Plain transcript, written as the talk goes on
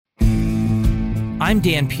I'm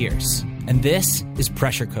Dan Pierce, and this is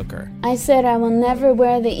Pressure Cooker. I said I will never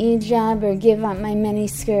wear the hijab or give up my mini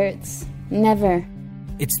skirts. Never.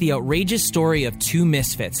 It's the outrageous story of two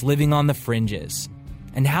misfits living on the fringes,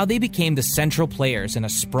 and how they became the central players in a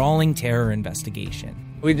sprawling terror investigation.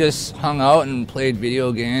 We just hung out and played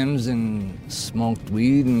video games and smoked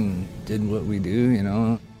weed and did what we do, you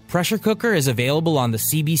know. Pressure Cooker is available on the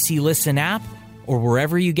CBC Listen app or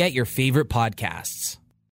wherever you get your favorite podcasts.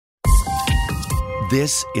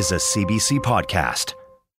 This is a CBC podcast.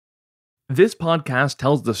 This podcast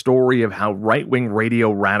tells the story of how right-wing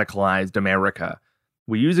radio radicalized America.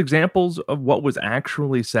 We use examples of what was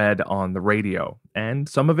actually said on the radio, and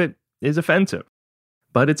some of it is offensive.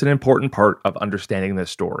 But it's an important part of understanding this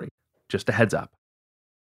story. Just a heads up.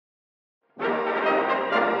 The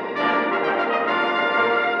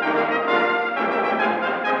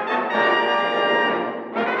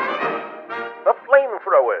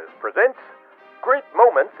Flamethrowers presents Great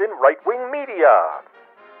Moments in Right-Wing Media.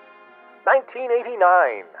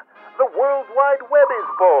 1989. The World Wide Web is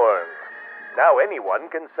born. Now anyone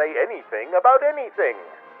can say anything about anything.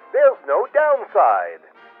 There's no downside.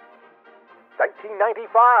 1995.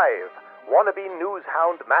 Wannabe news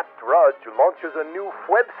hound Matt Drudge launches a new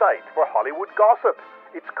website for Hollywood gossip.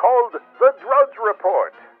 It's called The Drudge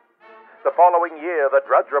Report. The following year, The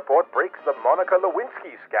Drudge Report breaks the Monica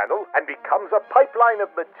Lewinsky scandal and becomes a pipeline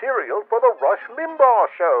of material for the Rush Limbaugh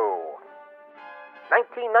show.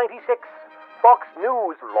 1996. Fox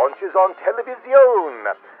News launches on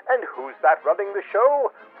Television. And who's that running the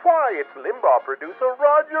show? Why, it's Limbaugh producer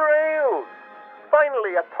Roger Ailes.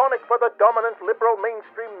 Finally, a tonic for the dominant liberal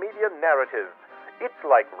mainstream media narrative. It's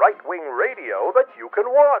like right-wing radio that you can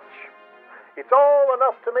watch. It's all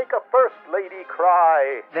enough to make a first lady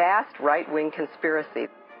cry. Vast right-wing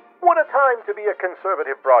conspiracy. What a time to be a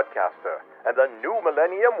conservative broadcaster, and the new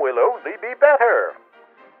millennium will only be better.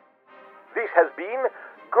 This has been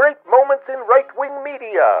Great Moments in Right-Wing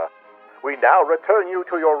Media. We now return you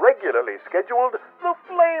to your regularly scheduled The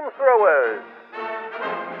Flamethrowers.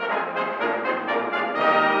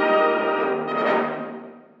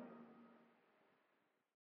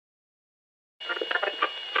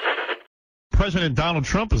 President Donald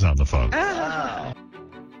Trump is on the phone.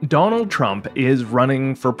 Donald Trump is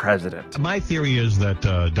running for president. My theory is that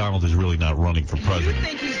Donald is really not running for president. You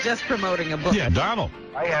think he's just promoting a book? Yeah, Donald.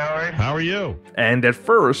 Hi, Howard. How are you? And at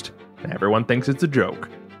first, everyone thinks it's a joke,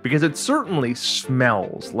 because it certainly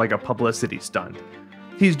smells like a publicity stunt.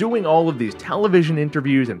 He's doing all of these television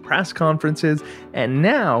interviews and press conferences, and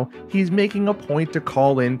now he's making a point to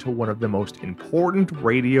call into one of the most important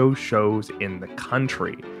radio shows in the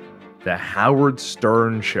country, The Howard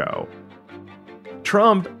Stern Show.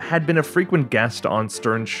 Trump had been a frequent guest on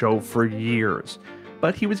Stern's show for years,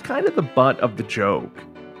 but he was kind of the butt of the joke.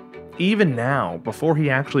 Even now, before he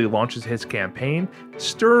actually launches his campaign,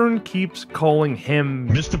 Stern keeps calling him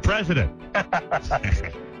Mr. President.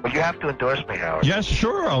 Well, you have to endorse me, Howard. Yes,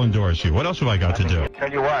 sure, I'll endorse you. What else have I got to do?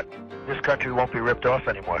 Tell you what, this country won't be ripped off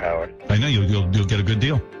anymore, Howard. I know you'll get a good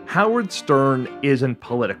deal. Howard Stern isn't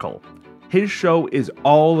political. His show is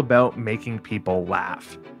all about making people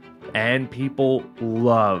laugh. And people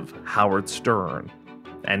love Howard Stern.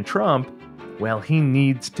 And Trump, well, he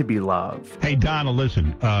needs to be loved. Hey, Donald,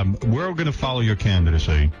 listen, we're going to follow your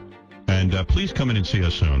candidacy. And please come in and see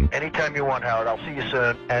us soon. Anytime you want, Howard. I'll see you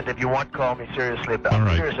soon. And if you want, call me seriously about All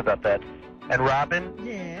right. I'm serious about that. And Robin,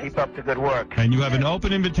 Yes. keep up the good work. And you have an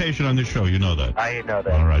open invitation on this show. You know that. I know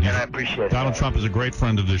that. All right. And I appreciate it. Donald Trump is a great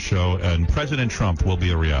friend of this show, and President Trump will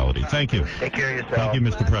be a reality. Thank you. Take care of yourself. Thank you,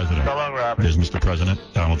 Mr. President. So long, Robin. There's Mr. President,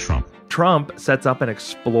 Donald Trump. Trump sets up an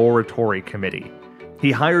exploratory committee.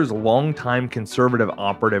 He hires longtime conservative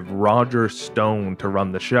operative Roger Stone to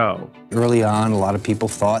run the show. Early on, a lot of people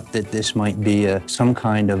thought that this might be some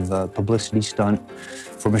kind of publicity stunt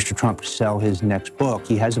for Mr. Trump to sell his next book.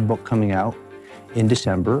 He has a book coming out in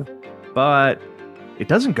December. But it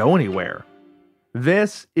doesn't go anywhere.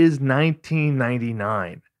 This is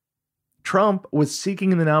 1999. Trump was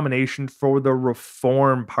seeking the nomination for the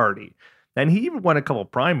Reform Party, and he even won a couple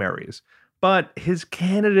primaries, but his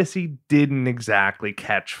candidacy didn't exactly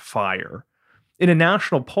catch fire. In a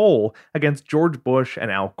national poll against George Bush and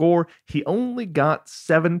Al Gore, he only got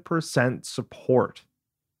 7% support.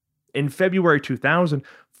 In February 2000,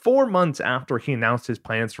 4 months after he announced his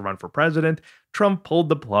plans to run for president, Trump pulled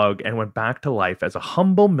the plug and went back to life as a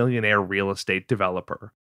humble millionaire real estate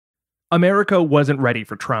developer. America wasn't ready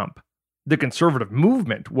for Trump. The conservative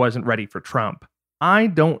movement wasn't ready for Trump. I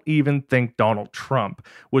don't even think Donald Trump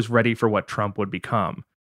was ready for what Trump would become.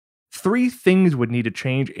 3 things would need to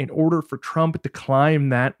change in order for Trump to climb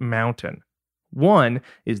that mountain. One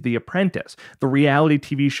is The Apprentice, the reality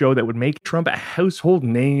TV show that would make Trump a household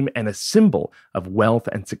name and a symbol of wealth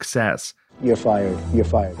and success. You're fired. You're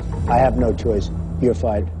fired. I have no choice. You're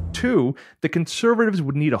fired. Two, the conservatives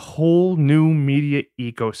would need a whole new media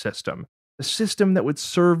ecosystem. A system that would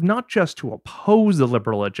serve not just to oppose the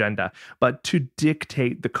liberal agenda, but to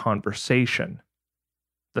dictate the conversation.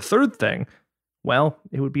 The third thing, well,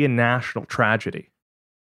 it would be a national tragedy.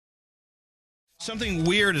 Something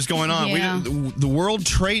weird is going on. Yeah. The World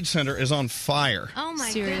Trade Center is on fire. Oh my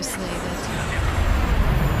Seriously,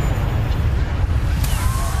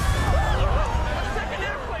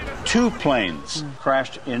 Two planes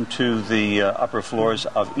crashed into the upper floors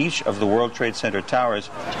of each of the World Trade Center towers.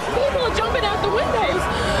 People are jumping out the windows.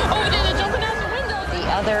 Over there, they're jumping out the windows. The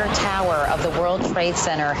other tower of the World Trade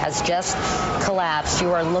Center has just collapsed.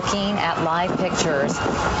 You are looking at live pictures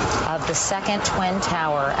of the second twin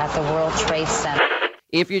tower at the World Trade Center.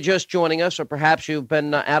 If you're just joining us, or perhaps you've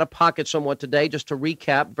been out of pocket somewhat today, just to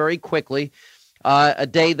recap very quickly, a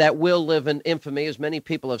day that will live in infamy, as many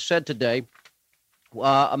people have said today.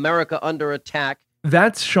 America under attack.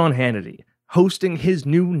 That's Sean Hannity, hosting his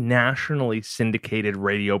new nationally syndicated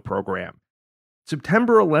radio program.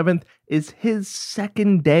 September 11th is his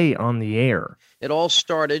second day on the air. It all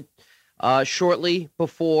started shortly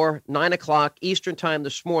before 9 o'clock Eastern time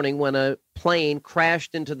this morning when a plane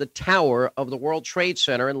crashed into the tower of the World Trade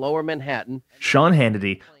Center in Lower Manhattan. Sean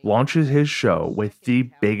Hannity launches his show with the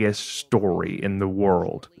biggest story in the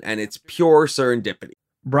world. And it's pure serendipity.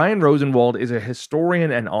 Brian Rosenwald is a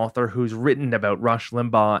historian and author who's written about Rush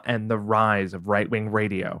Limbaugh and the rise of right-wing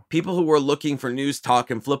radio. People who are looking for news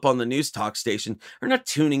talk and flip on the news talk station are not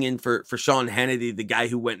tuning in for Sean Hannity, the guy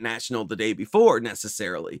who went national the day before,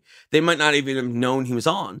 necessarily. They might not even have known he was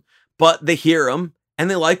on, but they hear him and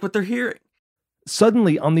they like what they're hearing.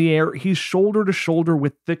 Suddenly, on the air, he's shoulder to shoulder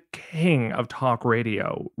with the king of talk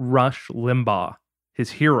radio, Rush Limbaugh,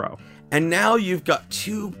 his hero. And now you've got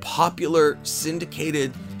two popular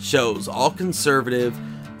syndicated shows, all conservative,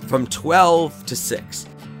 from 12 to 6.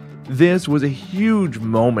 This was a huge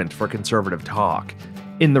moment for conservative talk.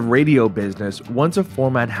 In the radio business, once a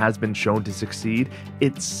format has been shown to succeed,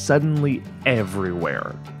 it's suddenly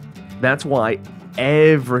everywhere. That's why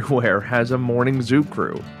everywhere has a morning zoo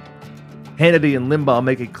crew. Hannity and Limbaugh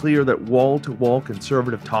make it clear that wall-to-wall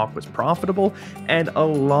conservative talk was profitable, and a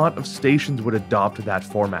lot of stations would adopt that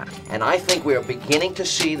format. And I think we are beginning to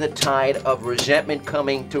see the tide of resentment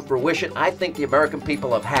coming to fruition. I think the American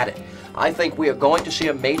people have had it. I think we are going to see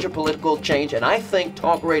a major political change, and I think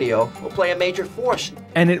talk radio will play a major force.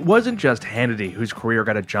 And it wasn't just Hannity whose career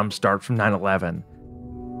got a jump start from 9/11.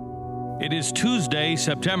 It is Tuesday,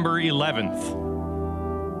 September 11th,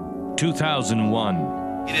 2001.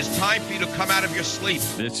 It is time for you to come out of your sleep.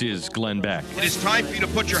 This is Glenn Beck. It is time for you to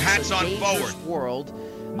put your hats on forward. World,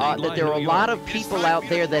 that there are a lot of people out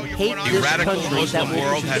there that hate this country. The radical Muslim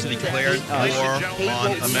world has declared war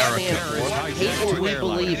on America. Hate what we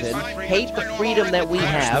believe in. Hate the freedom that we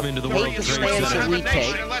have. Hate the stance that we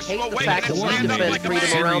take. Hate the fact that we defend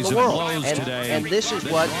freedom around the world. And this is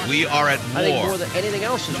what we are at war. I think more than anything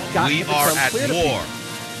else has got to become clear to people.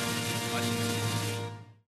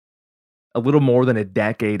 A little more than a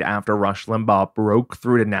decade after Rush Limbaugh broke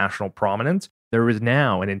through to national prominence, there is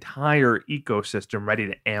now an entire ecosystem ready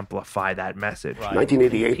to amplify that message.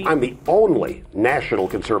 1988, I'm the only national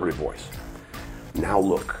conservative voice. Now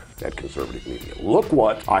look at conservative media. Look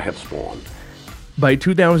what I have spawned. By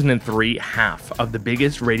 2003, half of the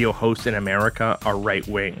biggest radio hosts in America are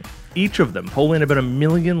right-wing. Each of them pull in about 1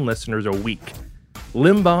 million listeners a week.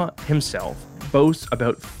 Limbaugh himself boasts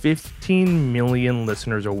about 15 million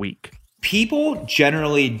listeners a week. People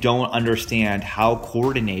generally don't understand how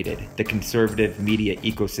coordinated the conservative media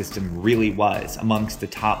ecosystem really was amongst the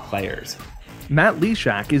top players. Matt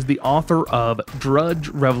Leshak is the author of Drudge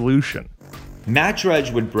Revolution. Matt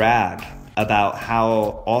Drudge would brag about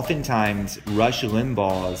how oftentimes Rush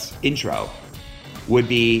Limbaugh's intro would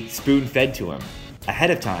be spoon-fed to him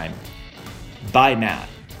ahead of time by Matt.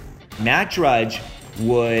 Matt Drudge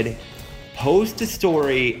would post a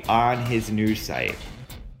story on his news site,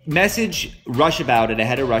 message Rush about it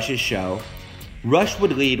ahead of Rush's show. Rush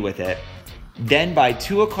would lead with it. Then by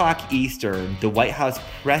 2 o'clock Eastern, the White House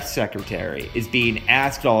press secretary is being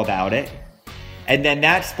asked all about it. And then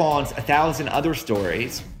that spawns 1,000 other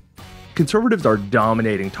stories. Conservatives are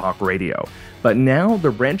dominating talk radio, but now they're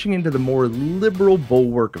branching into the more liberal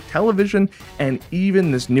bulwark of television and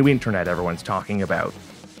even this new internet everyone's talking about.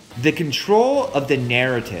 The control of the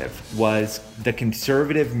narrative was the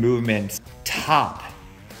conservative movement's top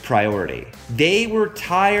priority. They were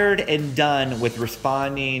tired and done with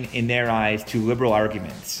responding, in their eyes, to liberal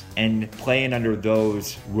arguments and playing under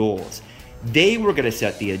those rules. They were going to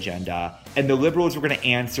set the agenda, and the liberals were going to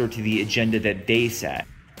answer to the agenda that they set.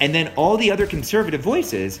 And then all the other conservative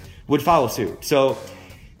voices would follow suit. So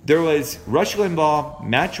there was Rush Limbaugh,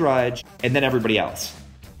 Matt Drudge, and then everybody else.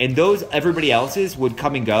 And those everybody else's would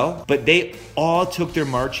come and go, but they all took their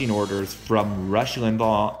marching orders from Rush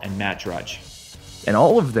Limbaugh and Matt Drudge. And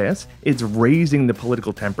all of this is raising the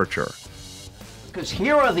political temperature. Because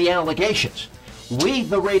here are the allegations. We,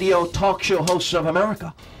 the radio talk show hosts of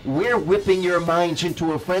America, we're whipping your minds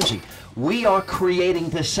into a frenzy. We are creating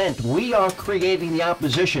dissent. We are creating the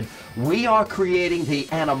opposition. We are creating the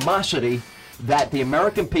animosity that the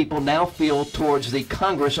American people now feel towards the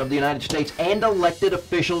Congress of the United States and elected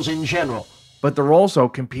officials in general. But they're also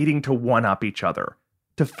competing to one-up each other,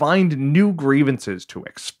 to find new grievances to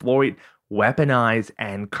exploit, weaponize,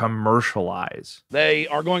 and commercialize. They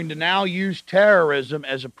are going to now use terrorism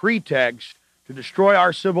as a pretext to destroy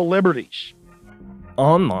our civil liberties.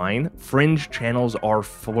 Online, fringe channels are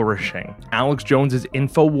flourishing. Alex Jones's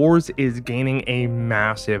InfoWars is gaining a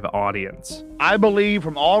massive audience. I believe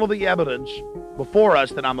from all of the evidence before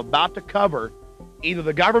us that I'm about to cover, either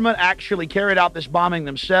the government actually carried out this bombing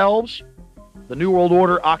themselves, the New World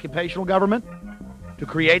Order occupational government, to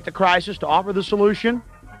create the crisis, to offer the solution,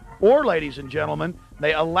 or, ladies and gentlemen,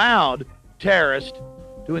 they allowed terrorists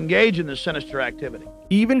to engage in this sinister activity.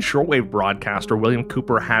 Even shortwave broadcaster William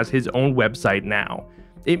Cooper has his own website now.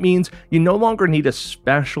 It means you no longer need a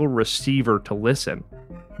special receiver to listen.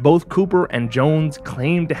 Both Cooper and Jones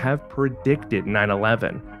claim to have predicted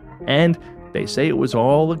 9/11, and they say it was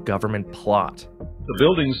all a government plot. The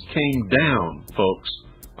buildings came down, folks.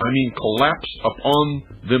 I mean, collapsed upon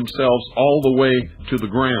themselves all the way to the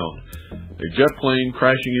ground. A jet plane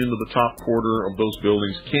crashing into the top quarter of those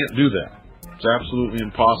buildings can't do that. It's absolutely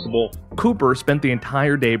impossible. Cooper spent the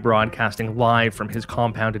entire day broadcasting live from his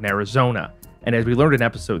compound in Arizona, and as we learned in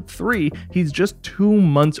episode 3, he's just 2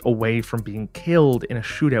 months away from being killed in a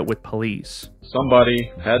shootout with police.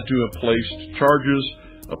 Somebody had to have placed charges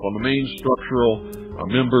upon the main structural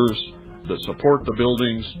members that support the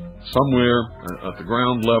buildings somewhere at the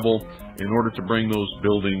ground level in order to bring those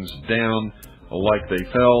buildings down like they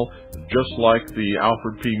fell, just like the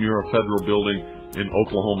Alfred P. Murrah Federal Building in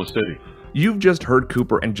Oklahoma City. You've just heard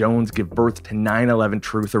Cooper and Jones give birth to 9/11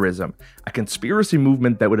 trutherism, a conspiracy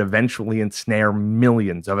movement that would eventually ensnare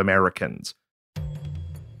millions of Americans.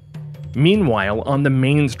 Meanwhile, on the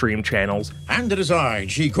mainstream channels... And it is I,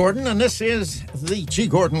 G. Gordon, and this is the G.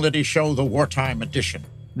 Gordon Liddy Show, the wartime edition.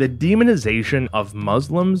 The demonization of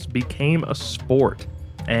Muslims became a sport,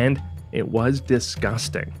 and it was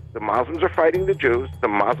disgusting. The Muslims are fighting the Jews, the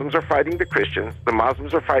Muslims are fighting the Christians, the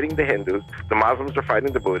Muslims are fighting the Hindus, the Muslims are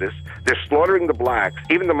fighting the Buddhists. They're slaughtering the blacks,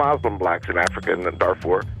 even the Muslim blacks in Africa and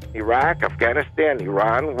Darfur, Iraq, Afghanistan,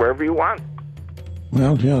 Iran, wherever you want.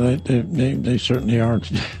 Well, yeah, they certainly are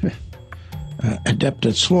adept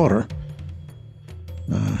at slaughter.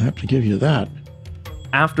 I have to give you that.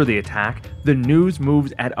 After the attack, the news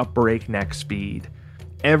moves at a breakneck speed.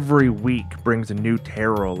 Every week brings a new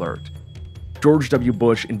terror alert. George W.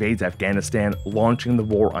 Bush invades Afghanistan, launching the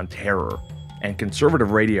war on terror, and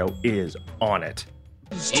conservative radio is on it.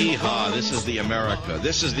 Yeehaw, this is the America.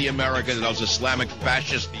 This is the America that those Islamic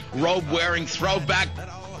fascist, robe-wearing throwback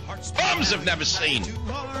bums have never seen.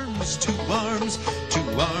 Two arms,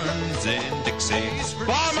 and Dixie.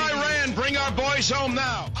 Bomb Iran, bring our boys home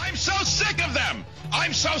now. I'm so sick of them.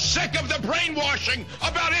 I'm so sick of the brainwashing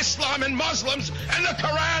about Islam and Muslims and the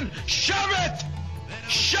Quran. Shove it!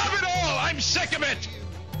 Shove it all! I'm sick of it!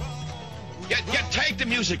 Take the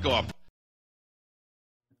music off.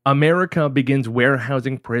 America begins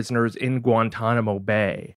warehousing prisoners in Guantanamo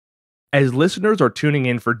Bay. As listeners are tuning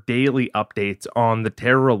in for daily updates on the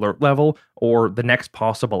terror alert level or the next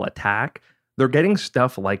possible attack, they're getting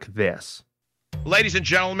stuff like this. Ladies and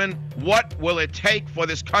gentlemen, what will it take for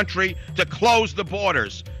this country to close the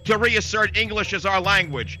borders, to reassert English as our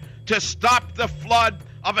language, to stop the flood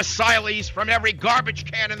of asylees from every garbage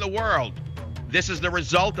can in the world? This is the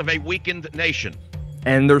result of a weakened nation.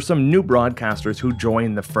 And there's some new broadcasters who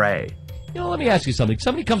join the fray. You know, let me ask you something.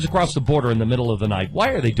 Somebody comes across the border in the middle of the night. Why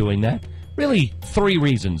are they doing that? Really, 3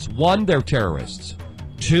 reasons. 1, they're terrorists.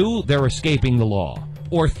 2, they're escaping the law.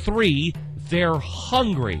 Or 3, they're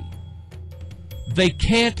hungry. They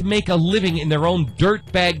can't make a living in their own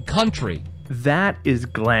dirtbag country. That is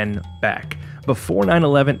Glenn Beck. Before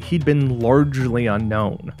 9/11, he'd been largely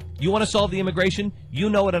unknown. You want to solve the immigration? You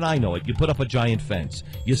know it and I know it. You put up a giant fence.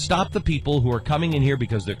 You stop the people who are coming in here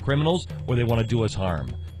because they're criminals or they want to do us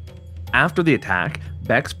harm. After the attack,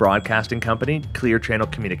 Beck's broadcasting company, Clear Channel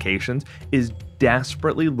Communications, is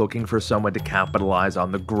desperately looking for someone to capitalize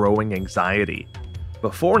on the growing anxiety.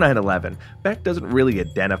 Before 9/11, Beck doesn't really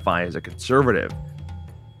identify as a conservative.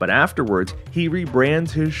 But afterwards, he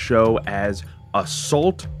rebrands his show as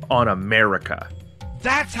Assault on America.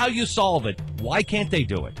 That's how you solve it. Why can't they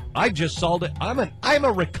do it? I've just solved it. I'm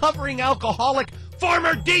a recovering alcoholic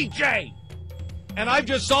former DJ, and I've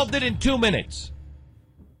just solved it in 2 minutes.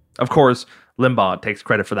 Of course, Limbaugh takes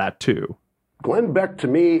credit for that too. Glenn Beck to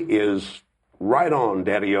me is right on,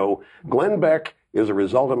 Daddy-O. Glenn Beck is a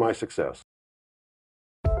result of my success.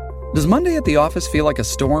 Does Monday at the office feel like a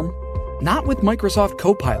storm? Not with Microsoft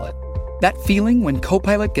Copilot. That feeling when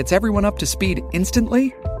Copilot gets everyone up to speed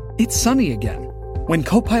instantly? It's sunny again. When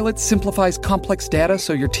Copilot simplifies complex data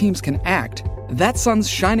so your teams can act, that sun's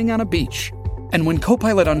shining on a beach. And when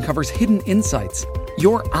Copilot uncovers hidden insights,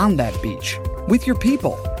 you're on that beach with your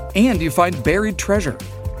people, and you find buried treasure.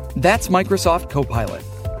 That's Microsoft Copilot.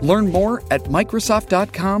 Learn more at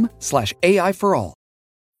Microsoft.com/AI for all.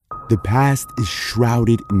 The past is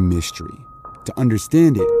shrouded in mystery. To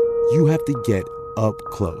understand it, you have to get up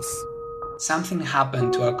close. Something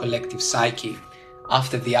happened to our collective psyche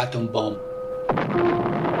after the atom bomb.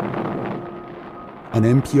 On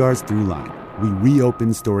NPR's Throughline, we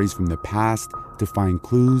reopen stories from the past to find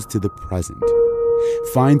clues to the present.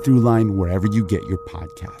 Find Throughline wherever you get your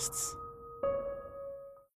podcasts.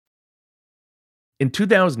 In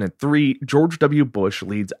 2003, George W. Bush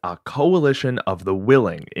leads a coalition of the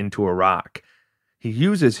willing into Iraq. He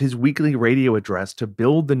uses his weekly radio address to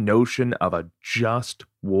build the notion of a just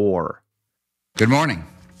war. Good morning.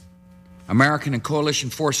 American and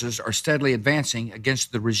coalition forces are steadily advancing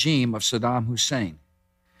against the regime of Saddam Hussein.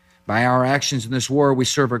 By our actions in this war, we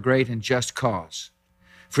serve a great and just cause.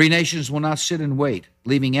 Free nations will not sit and wait,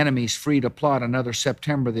 leaving enemies free to plot another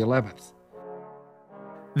September the 11th.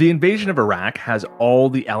 The invasion of Iraq has all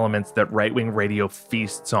the elements that right-wing radio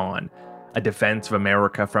feasts on. A defense of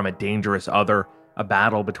America from a dangerous other, a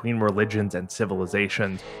battle between religions and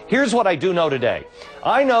civilizations. Here's what I do know today.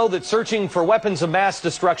 I know that searching for weapons of mass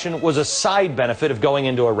destruction was a side benefit of going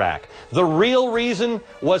into Iraq. The real reason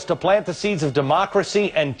was to plant the seeds of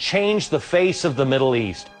democracy and change the face of the Middle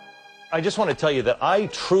East. I just want to tell you that I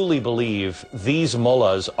truly believe these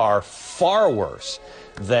mullahs are far worse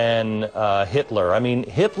than Hitler. I mean,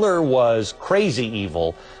 Hitler was crazy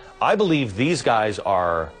evil. I believe these guys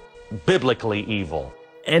are biblically evil.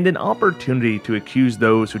 And an opportunity to accuse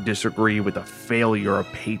those who disagree with a failure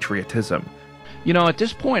of patriotism. You know, at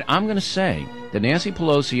this point, I'm going to say that Nancy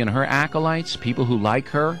Pelosi and her acolytes, people who like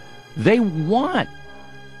her, they want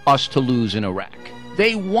us to lose in Iraq.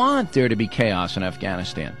 They want there to be chaos in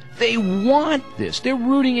Afghanistan. They want this. They're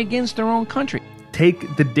rooting against their own country.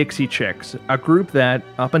 Take the Dixie Chicks, a group that,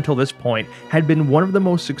 up until this point, had been one of the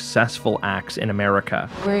most successful acts in America.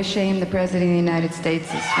 We're ashamed the President of the United States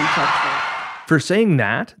is from Texas. For saying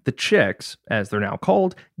that, the Chicks, as they're now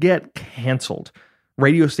called, get canceled.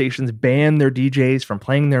 Radio stations ban their DJs from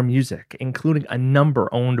playing their music, including a number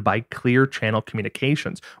owned by Clear Channel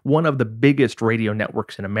Communications, one of the biggest radio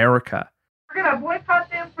networks in America. We're going to boycott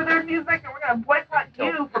them for their music, and we're going to boycott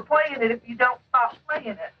you for playing it if you don't stop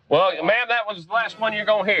playing it. Well, ma'am, that was the last one you're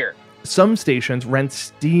going to hear. Some stations rent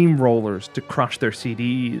steamrollers to crush their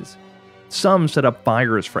CDs. Some set up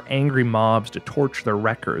fires for angry mobs to torch their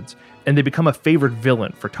records, and they become a favorite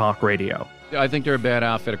villain for talk radio. I think they're a bad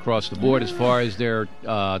outfit across the board as far as their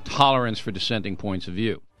tolerance for dissenting points of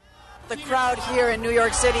view. The crowd here in New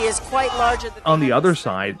York City is quite larger than... On the other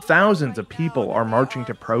side, thousands of people are marching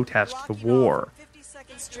to protest the war.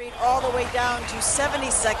 52nd Street all the way down to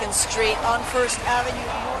 72nd Street on First Avenue.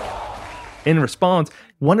 In response,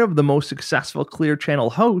 one of the most successful Clear Channel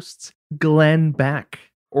hosts, Glenn Beck,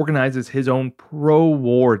 organizes his own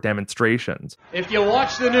pro-war demonstrations. If you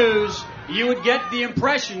watch the news, you would get the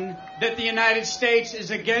impression that the United States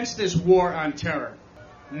is against this war on terror.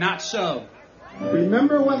 Not so.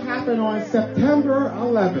 Remember what happened on September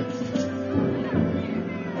 11th.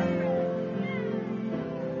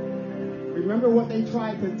 Remember what they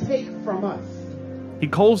tried to take from us. He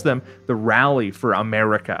calls them the Rally for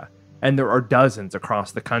America, and there are dozens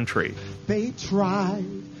across the country. They tried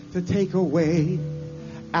to take away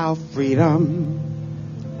our freedom.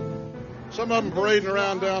 Some of them parading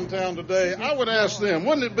around downtown today. I would ask them,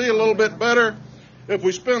 wouldn't it be a little bit better if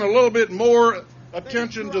we spent a little bit more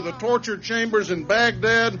attention to the torture chambers in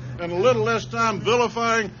Baghdad and a little less time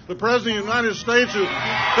vilifying the President of the United States who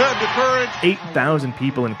had the courage? 8,000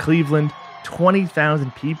 people in Cleveland,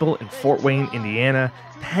 20,000 people in Fort Wayne, Indiana,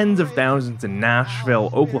 tens of thousands in Nashville,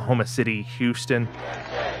 Oklahoma City, Houston.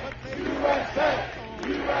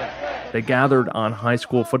 They gathered on high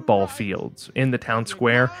school football fields, in the town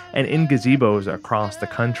square, and in gazebos across the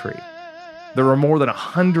country. There were more than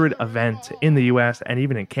 100 events in the US and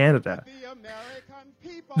even in Canada.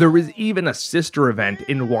 There was even a sister event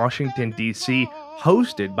in Washington, D.C.,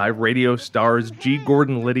 hosted by radio stars G.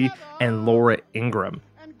 Gordon Liddy and Laura Ingraham.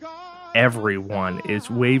 Everyone is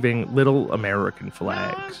waving little American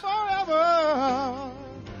flags. Forever,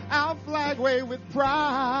 our flag wave with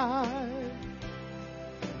pride.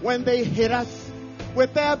 When they hit us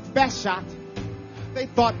with their best shot, they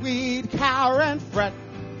thought we'd cower and fret.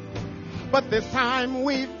 But this time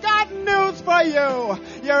we've got news for you.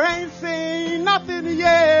 You ain't seen nothing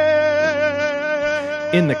yet.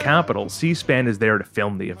 In the Capitol, C-SPAN is there to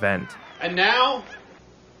film the event. And now,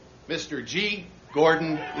 Mr. G.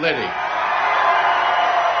 Gordon Liddy.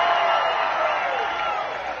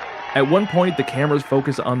 At one point, the cameras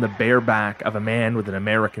focus on the bare back of a man with an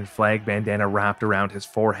American flag bandana wrapped around his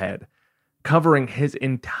forehead. Covering his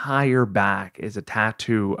entire back is a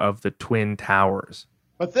tattoo of the Twin Towers.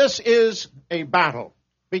 But this is a battle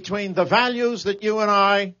between the values that you and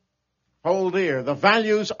I hold dear, the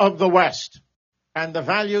values of the West, and the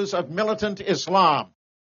values of militant Islam.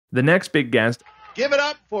 The next big guest, Give it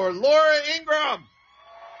up for Laura Ingraham.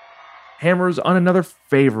 hammers on another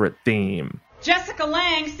favorite theme. Jessica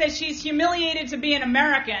Lange says she's humiliated to be an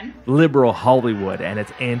American. Liberal Hollywood and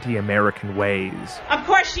its anti-American ways. Of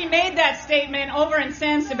course, she made that statement over in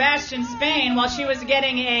San Sebastian, Spain, while she was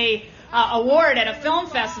getting a award at a film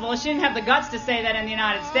festival. She didn't have the guts to say that in the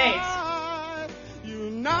United States.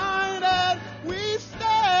 United we stand.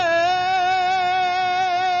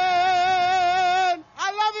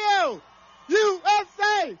 I love you.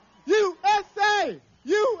 USA, USA,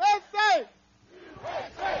 USA.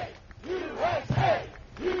 USA, USA,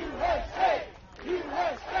 USA,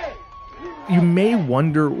 USA. You may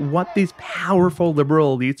wonder what these powerful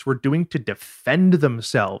liberal elites were doing to defend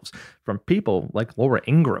themselves from people like Laura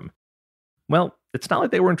Ingraham. Well, it's not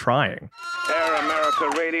like they weren't trying. Air America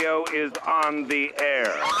Radio is on the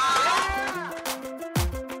air.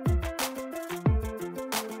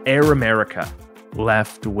 Air America,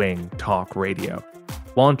 left-wing talk radio,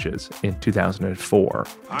 launches in 2004.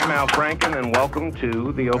 I'm Al Franken, and welcome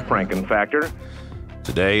to the O'Franken Factor.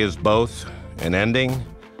 Today is both an ending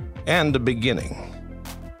and a beginning.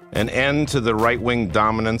 An end to the right-wing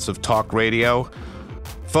dominance of talk radio.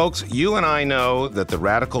 Folks, you and I know that the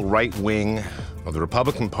radical right wing of the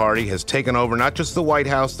Republican Party has taken over not just the White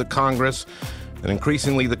House, the Congress, and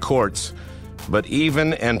increasingly the courts, but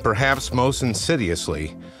even and perhaps most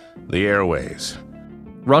insidiously, the airways.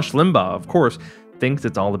 Rush Limbaugh, of course, thinks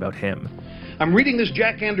it's all about him. I'm reading this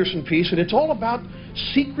Jack Anderson piece, and it's all about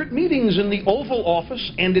secret meetings in the Oval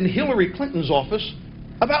Office and in Hillary Clinton's office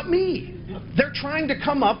about me. They're trying to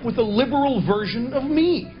come up with a liberal version of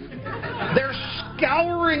me. They're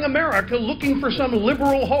scouring America looking for some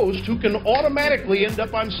liberal host who can automatically end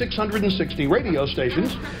up on 660 radio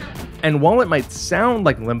stations. And while it might sound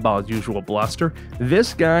like Limbaugh's usual bluster,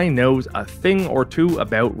 this guy knows a thing or two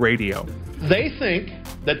about radio. They think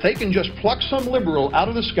that they can just pluck some liberal out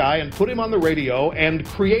of the sky and put him on the radio and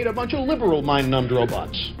create a bunch of liberal mind-numbed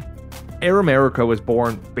robots. Air America was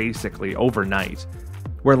born basically overnight.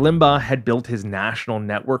 Where Limbaugh had built his national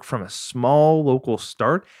network from a small local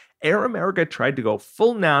start, Air America tried to go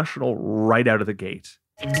full national right out of the gate.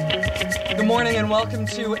 Good morning and welcome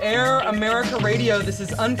to Air America Radio. This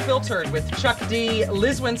is Unfiltered with Chuck D,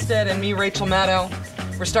 Liz Winstead, and me, Rachel Maddow.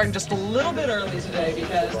 We're starting just a little bit early today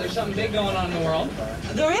because there's something big going on in the world.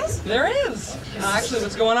 There is? There is. Actually,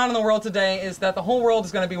 what's going on in the world today is that the whole world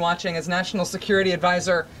is going to be watching as National Security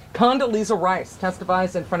Advisor Condoleezza Rice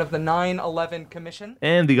testifies in front of the 9/11 Commission.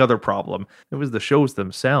 And the other problem, it was the shows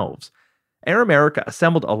themselves. Air America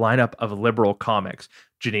assembled a lineup of liberal comics.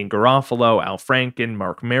 Janine Garofalo, Al Franken,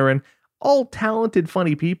 Mark Maron, all talented,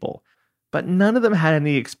 funny people. But none of them had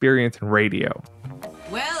any experience in radio.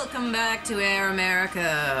 Welcome back to Air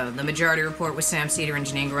America, the Majority Report with Sam Cedar and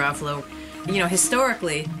Janine Garofalo. You know,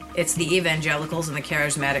 historically, it's the evangelicals and the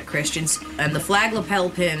charismatic Christians and the flag lapel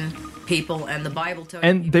pin people and the Bible toting.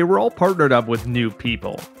 And they were all partnered up with new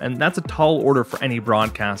people. And that's a tall order for any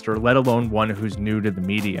broadcaster, let alone one who's new to the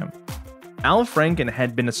medium. Al Franken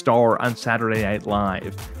had been a star on Saturday Night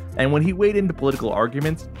Live, and when he weighed into political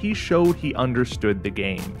arguments, he showed he understood the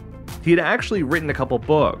game. He had actually written a couple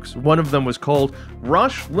books. One of them was called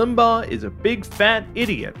Rush Limbaugh is a Big Fat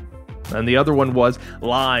Idiot, and the other one was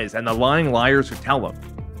Lies and the Lying Liars Who Tell Them.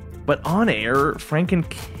 But on air, Franken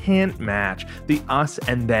can't match the us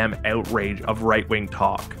and them outrage of right-wing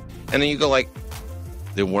talk. And then you go like,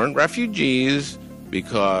 there weren't refugees,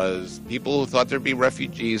 because people who thought there'd be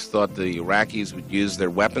refugees thought the Iraqis would use their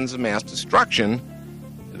weapons of mass destruction,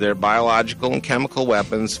 their biological and chemical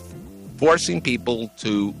weapons, forcing people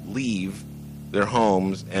to leave their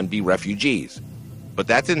homes and be refugees. But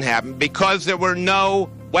that didn't happen because there were no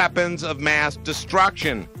weapons of mass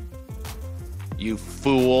destruction. You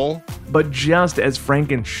fool. But just as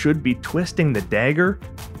Franken should be twisting the dagger,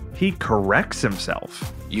 he corrects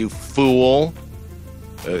himself. You fool.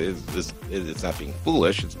 It's not being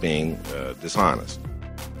foolish, it's being dishonest.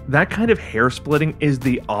 That kind of hair-splitting is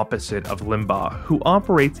the opposite of Limbaugh, who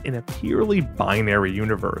operates in a purely binary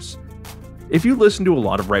universe. If you listen to a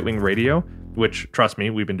lot of right-wing radio, which, trust me,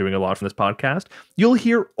 we've been doing a lot from this podcast, you'll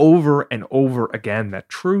hear over and over again that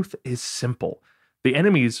truth is simple. The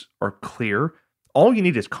enemies are clear, all you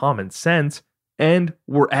need is common sense, and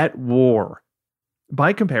we're at war.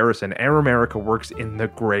 By comparison, Air America works in the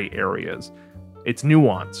gray areas. It's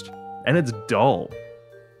nuanced, and it's dull.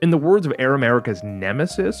 In the words of Air America's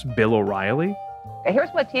nemesis, Bill O'Reilly, here's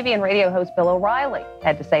what TV and radio host Bill O'Reilly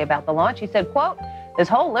had to say about the launch. He said, quote, "This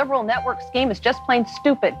whole liberal network scheme is just plain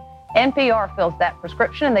stupid. NPR fills that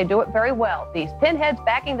prescription, and they do it very well. These pinheads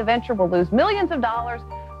backing the venture will lose millions of dollars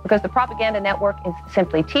because the propaganda network is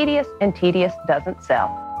simply tedious, and tedious doesn't sell."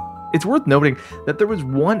 It's worth noting that there was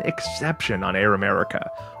one exception on Air America,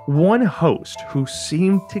 one host who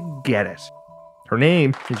seemed to get it. Her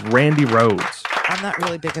name is Randi Rhodes. I'm not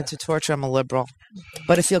really big into torture, I'm a liberal.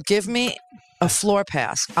 But if you'll give me a floor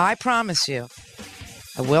pass, I promise you,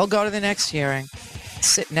 I will go to the next hearing,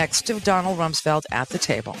 sit next to Donald Rumsfeld at the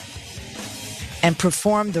table, and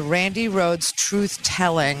perform the Randi Rhodes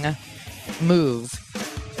truth-telling move,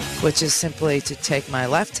 which is simply to take my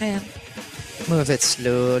left hand, move it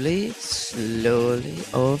slowly, slowly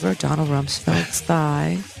over Donald Rumsfeld's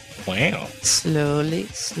thigh. Wow. Slowly,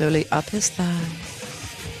 slowly up his thigh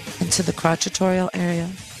into the crotchatorial area.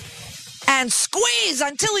 And squeeze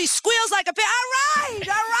until he squeals like a pig.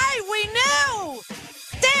 All right, we knew.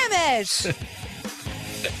 Damn it.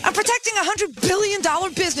 I'm protecting a $100 billion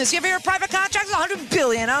business. You ever hear of private contracts? $100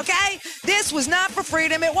 billion, okay? This was not for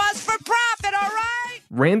freedom. It was for profit, all right?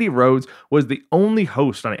 Randi Rhodes was the only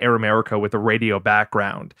host on Air America with a radio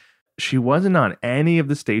background. She wasn't on any of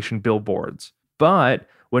the station billboards. But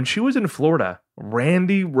when she was in Florida,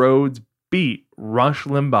 Randi Rhodes beat Rush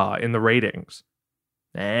Limbaugh in the ratings.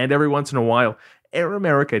 And every once in a while, Air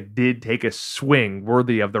America did take a swing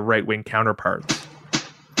worthy of the right-wing counterparts.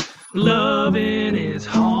 Loving is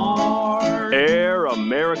hard. Air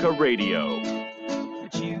America Radio.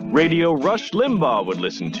 Radio Rush Limbaugh would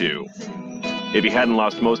listen to, if he hadn't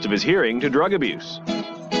lost most of his hearing to drug abuse.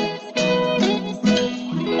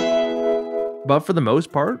 But for the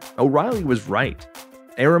most part, O'Reilly was right.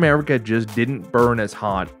 Air America just didn't burn as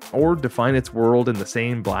hot or define its world in the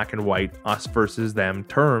same black and white us versus them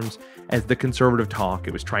terms as the conservative talk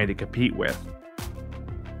it was trying to compete with.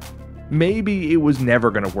 Maybe it was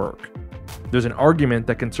never going to work. There's an argument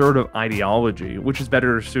that conservative ideology, which is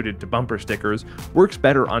better suited to bumper stickers, works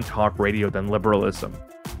better on talk radio than liberalism.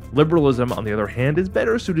 Liberalism, on the other hand, is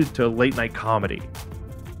better suited to late-night comedy.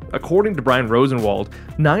 According to Brian Rosenwald,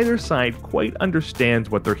 neither side quite understands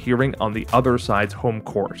what they're hearing on the other side's home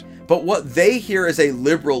court. But what they hear as a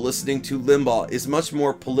liberal listening to Limbaugh is much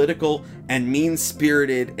more political and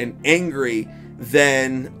mean-spirited and angry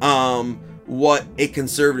than what a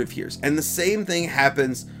conservative hears. And the same thing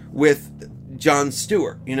happens with Jon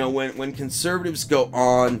Stewart. You know, when conservatives go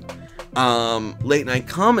on late-night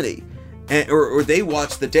comedy, or they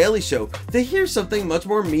watch The Daily Show, they hear something much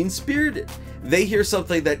more mean-spirited. They hear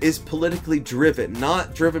something that is politically driven,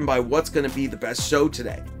 not driven by what's going to be the best show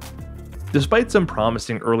today. Despite some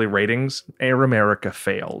promising early ratings, Air America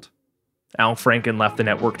failed. Al Franken left the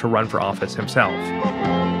network to run for office himself.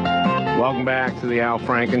 Welcome back to the Al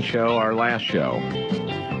Franken Show, our last show.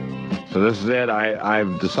 So this is it.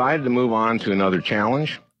 I've decided to move on to another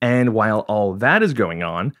challenge. And while all that is going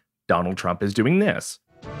on, Donald Trump is doing this.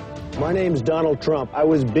 My name's Donald Trump. I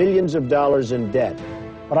was billions of dollars in debt.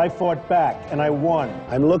 But I fought back, and I won.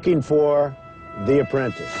 I'm looking for The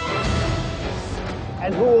Apprentice.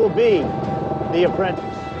 And who will be The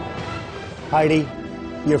Apprentice? Heidi,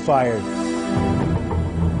 you're fired.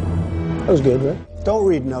 That was good, right? Don't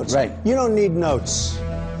read notes. Right. You don't need notes,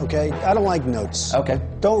 okay? I don't like notes. Okay.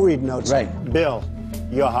 Don't read notes. Right. Bill,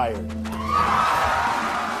 you're hired.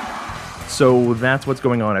 So that's what's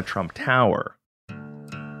going on at Trump Tower.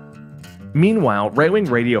 Meanwhile, right-wing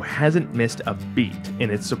radio hasn't missed a beat in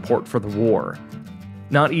its support for the war.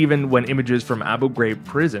 Not even when images from Abu Ghraib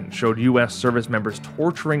prison showed U.S. service members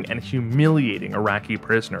torturing and humiliating Iraqi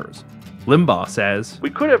prisoners. Limbaugh says,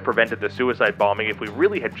 "We could have prevented the suicide bombing if we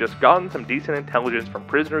really had just gotten some decent intelligence from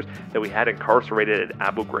prisoners that we had incarcerated at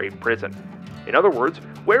Abu Ghraib prison. In other words,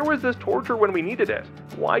 where was this torture when we needed it?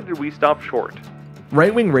 Why did we stop short?"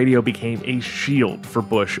 Right-wing radio became a shield for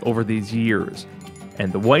Bush over these years,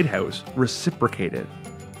 and the White House reciprocated.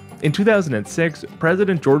 In 2006,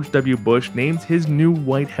 President George W. Bush names his new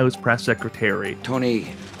White House press secretary.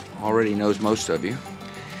 Tony already knows most of you,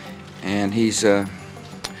 and he's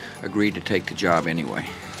agreed to take the job anyway.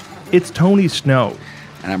 It's Tony Snow.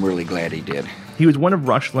 And I'm really glad he did. He was one of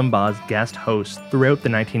Rush Limbaugh's guest hosts throughout the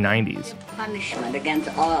 1990s. Punishment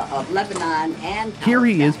against all of Lebanon and Here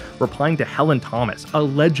he is replying to Helen Thomas, a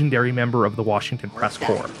legendary member of the Washington Press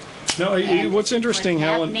Corps. No, what's interesting,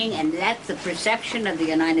 Helen? And that's the perception of the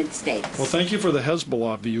United States. Well, thank you for the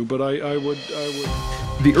Hezbollah view, but I would.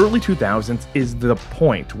 The early 2000s is the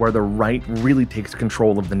point where the right really takes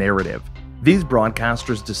control of the narrative. These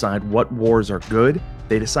broadcasters decide what wars are good,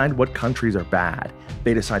 they decide what countries are bad,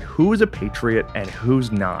 they decide who is a patriot and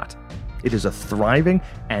who's not. It is a thriving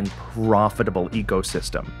and profitable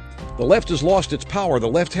ecosystem. The left has lost its power. The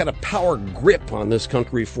left had a power grip on this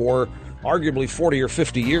country for arguably 40 or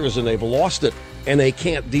 50 years, and they've lost it, and they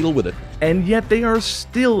can't deal with it. And yet they are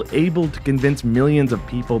still able to convince millions of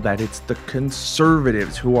people that it's the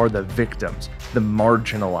conservatives who are the victims, the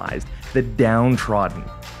marginalized, the downtrodden.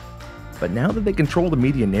 But now that they control the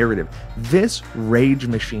media narrative, this rage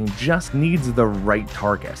machine just needs the right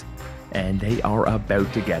target, and they are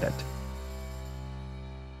about to get it.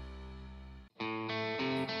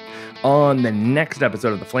 On the next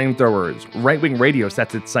episode of The Flamethrowers, right-wing radio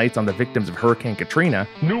sets its sights on the victims of Hurricane Katrina.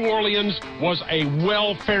 New Orleans was a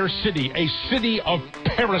welfare city, a city of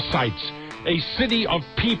parasites, a city of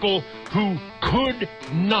people who could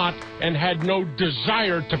not and had no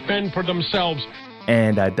desire to fend for themselves.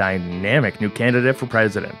 And a dynamic new candidate for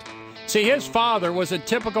president. See, his father was a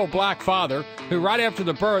typical black father who right after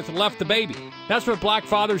the birth left the baby. That's what black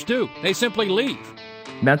fathers do. They simply leave.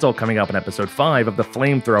 And that's all coming up in episode 5 of The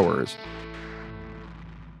Flamethrowers.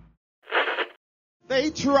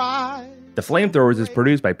 They try. The Flamethrowers is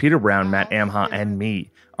produced by Peter Brown, Matt Amha, and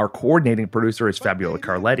me. Our coordinating producer is Fabiola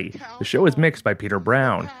Carletti. The show is mixed by Peter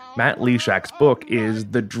Brown. Matt Leshak's book is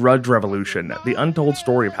The Drudge Revolution, the untold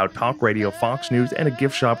story of how talk radio, Fox News, and a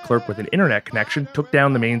gift shop clerk with an internet connection took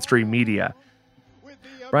down the mainstream media.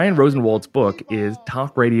 Brian Rosenwald's book is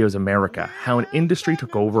Talk Radio's America, how an industry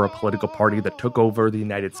took over a political party that took over the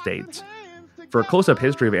United States. For a close-up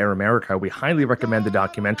history of Air America, we highly recommend the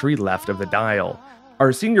documentary Left of the Dial.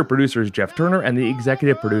 Our senior producer is Jeff Turner, and the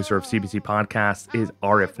executive producer of CBC Podcasts is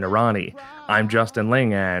Arif Nurani. I'm Justin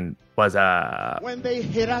Ling, and what's up? When they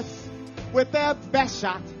hit us with their best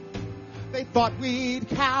shot, they thought we'd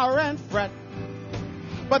cower and fret.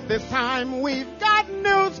 But this time we've got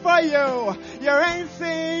news for you. You ain't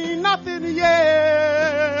seen nothing yet.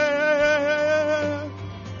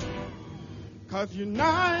 'Cause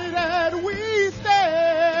united we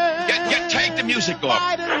stand. Take the music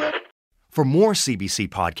off. For more CBC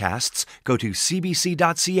podcasts, go to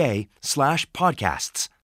cbc.ca/podcasts.